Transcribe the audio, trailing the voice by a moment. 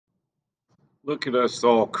Look at us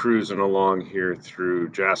all cruising along here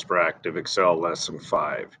through Jasperactive Excel Lesson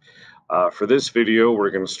 5. For this video,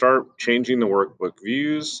 we're going to start changing the workbook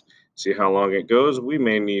views, see how long it goes. We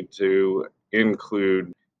may need to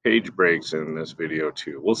include page breaks in this video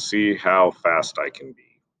too. We'll see how fast I can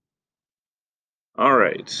be. All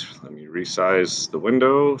right, let me resize the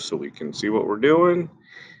window so we can see what we're doing.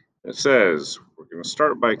 It says we're going to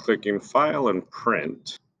start by clicking File and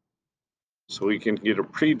Print, so we can get a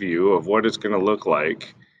preview of what it's going to look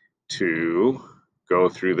like to go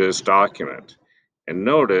through this document. And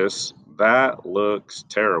notice that looks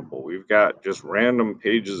terrible. We've got just random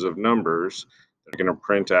pages of numbers that are going to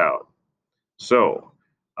print out. So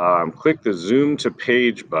click the Zoom to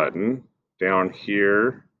Page button down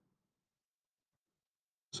here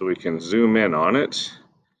so we can zoom in on it.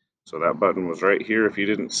 So that button was right here if you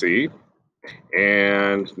didn't see.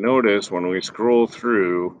 And notice when we scroll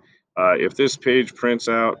through, if this page prints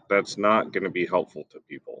out, that's not going to be helpful to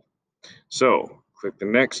people. So click the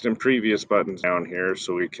next and previous buttons down here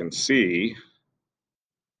so we can see.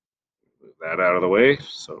 Move that out of the way.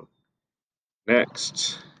 So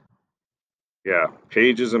next, yeah,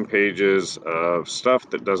 pages and pages of stuff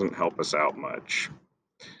that doesn't help us out much.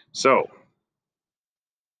 So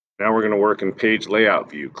now we're going to work in page layout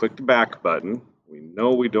view. Click the back button. We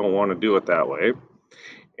know we don't want to do it that way.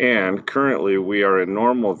 And currently we are in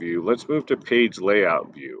normal view. Let's move to page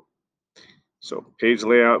layout view. So page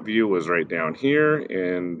layout view was right down here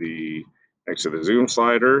in the next to the zoom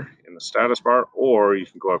slider in the status bar, or you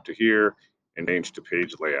can go up to here and change to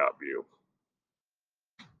page layout view.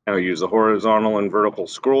 Now use the horizontal and vertical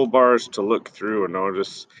scroll bars to look through and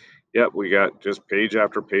notice, yep, we got just page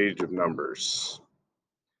after page of numbers.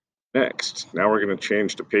 Next, now we're going to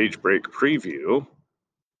change to page break preview.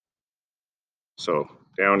 So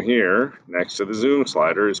down here next to the zoom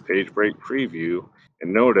slider is page break preview,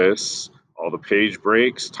 and notice all the page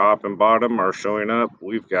breaks top and bottom are showing up.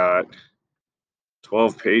 We've got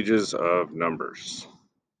 12 pages of numbers.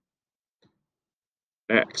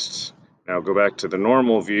 Next, now go back to the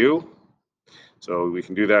normal view. So we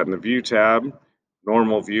can do that in the view tab.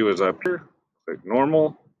 Normal view is up here. Click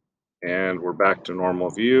normal, and we're back to normal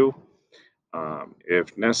view.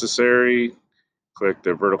 If necessary, click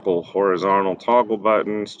the vertical horizontal toggle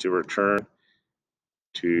buttons to return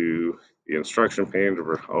to the instruction page.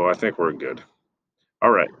 Oh, I think we're good.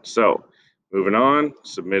 All right, so moving on,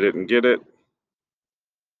 submit it and get it.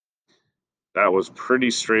 That was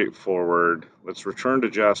pretty straightforward. Let's return to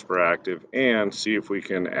Jasperactive and see if we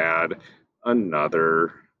can add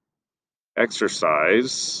another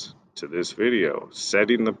exercise to this video,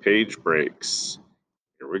 setting the page breaks.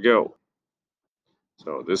 Here we go.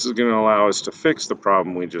 So this is going to allow us to fix the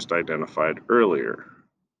problem we just identified earlier.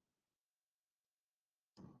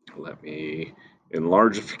 Let me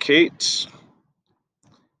enlargificate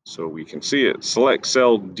so we can see it. Select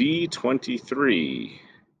cell D23.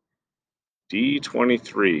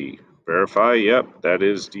 D23. Verify, yep, that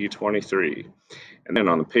is D23. And then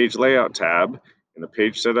on the page layout tab, in the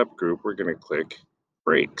page setup group, we're going to click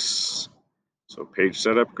breaks. So page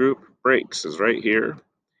setup group, breaks is right here.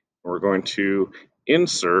 We're going to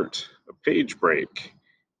insert a page break.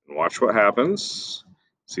 And watch what happens.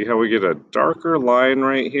 See how we get a darker line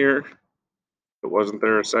right here? If it wasn't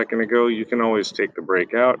there a second ago, you can always take the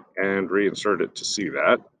break out and reinsert it to see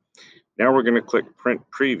that. Now we're going to click print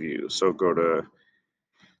preview. So go to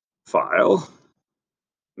File,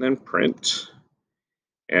 and then Print.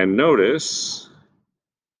 And notice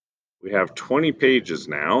we have 20 pages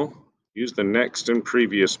now. Use the next and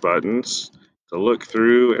previous buttons to look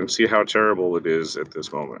through and see how terrible it is at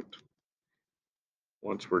this moment.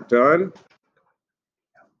 Once we're done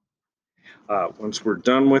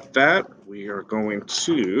with that, we are going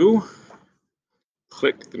to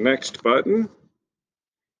click the next button.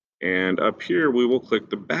 And up here, we will click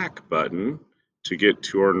the back button to get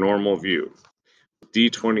to our normal view.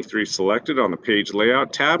 D23 selected on the page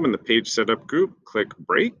layout tab in the page setup group, click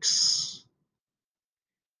breaks.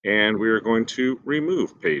 And we are going to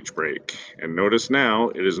remove page break. And notice now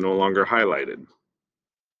it is no longer highlighted.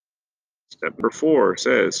 Step number 4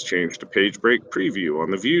 says change to page break preview on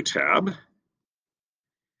the view tab.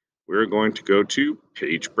 We're going to go to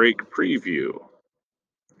page break preview.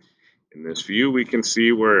 In this view, we can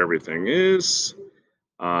see where everything is.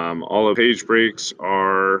 All of the page breaks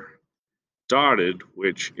are dotted,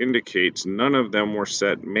 which indicates none of them were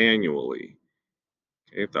set manually.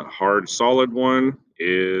 Okay, the hard solid one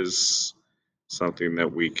is something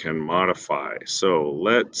that we can modify. So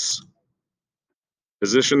let's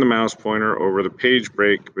position the mouse pointer over the page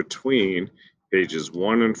break between pages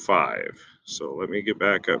 1 and 5. So let me get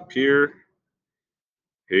back up here.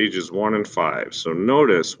 pages 1 and 5. So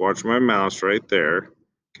notice, watch my mouse right there.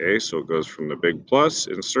 Okay, so it goes from the big plus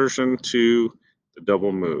insertion to the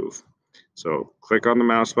double move. So click on the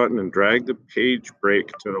mouse button and drag the page break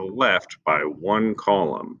to the left by 1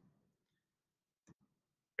 column.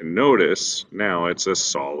 And notice now it's a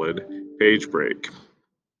solid page break.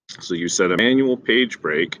 So you set a manual page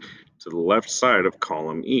break to the left side of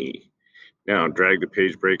column E. Now drag the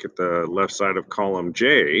page break at the left side of column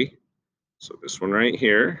J, so this one right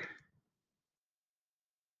here,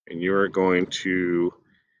 and you are going to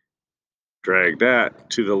drag that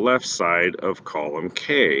to the left side of column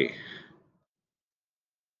K.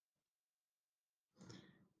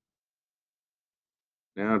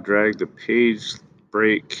 Now drag the page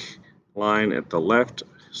break line at the left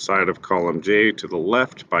side of column J to the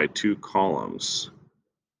left by 2 columns.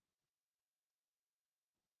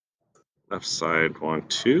 Left side 1,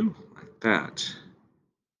 2, like that.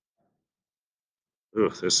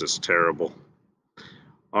 Ugh, this is terrible.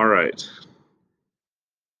 All right.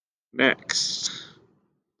 Next,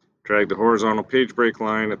 drag the horizontal page break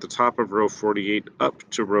line at the top of row 48 up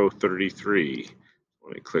to row 33.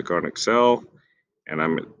 Let me click on Excel, and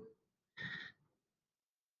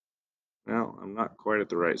well, I'm not quite at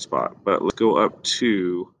the right spot, but let's go up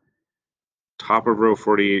to top of row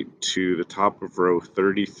 48 to the top of row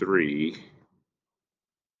 33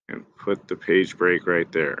 and put the page break right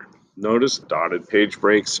there. Notice dotted page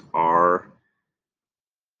breaks are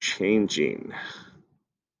changing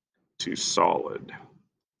to solid.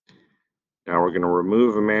 Now we're going to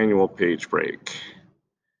remove a manual page break.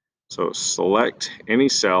 So select any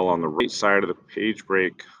cell on the right side of the page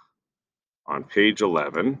break on page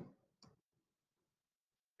 11,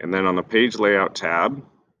 and then on the page layout tab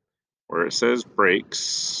where it says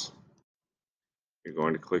breaks, you're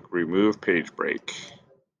going to click remove page break.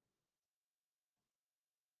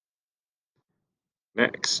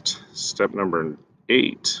 Next, step number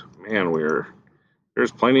 8. Man,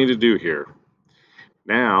 there's plenty to do here.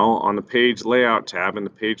 Now, on the page layout tab in the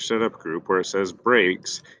page setup group where it says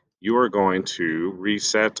breaks, you are going to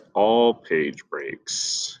reset all page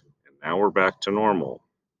breaks. And now we're back to normal.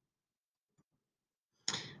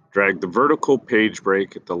 Drag the vertical page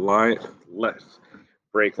break at the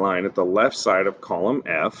break line at the left side of column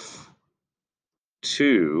F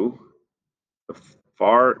to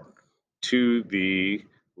the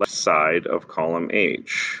left side of column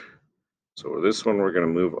H. So this one we're going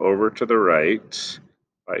to move over to the right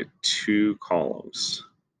by 2 columns.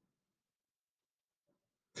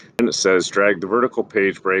 And it says drag the vertical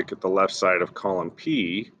page break at the left side of column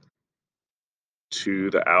P to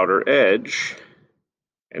the outer edge.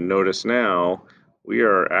 And notice now we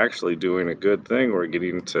are actually doing a good thing. We're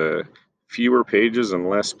getting to fewer pages and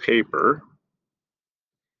less paper.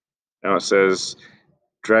 Now it says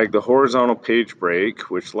drag the horizontal page break,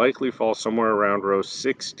 which likely falls somewhere around row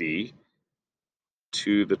 60,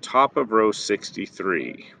 to the top of row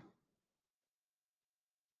 63.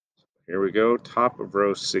 Here we go, top of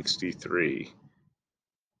row 63.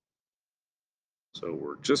 So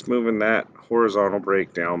we're just moving that horizontal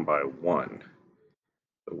break down by 1.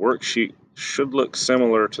 The worksheet should look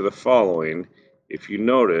similar to the following. If you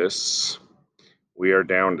notice, we are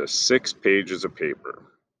down to 6 pages of paper.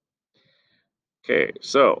 Okay,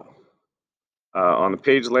 so on the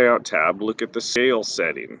page layout tab, look at the scale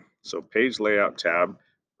setting. So page layout tab,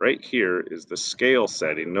 right here is the scale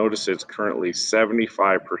setting. Notice it's currently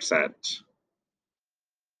 75%.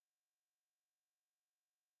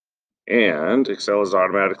 And Excel has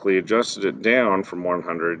automatically adjusted it down from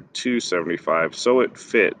 100 to 75 so it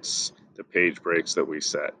fits the page breaks that we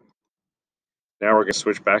set. Now we're going to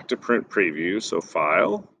switch back to print preview. So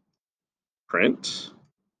File, Print,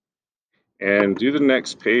 and do the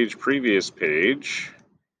next page, previous page.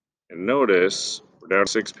 And notice we're down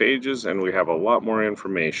to 6 pages and we have a lot more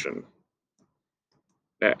information.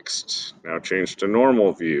 Next, now change to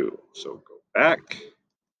normal view. So go back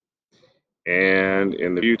and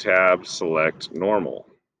in the View tab, select Normal.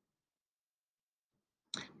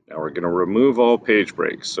 Now we're going to remove all page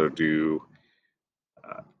breaks. So do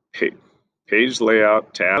Page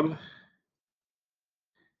Layout tab,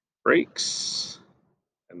 Breaks,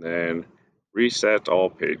 and then reset all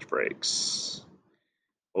page breaks.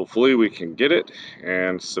 Hopefully we can get it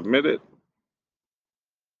and submit it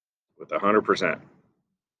with 100%.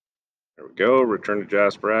 There we go, return to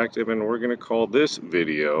Jasperactive, and we're going to call this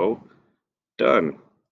video done.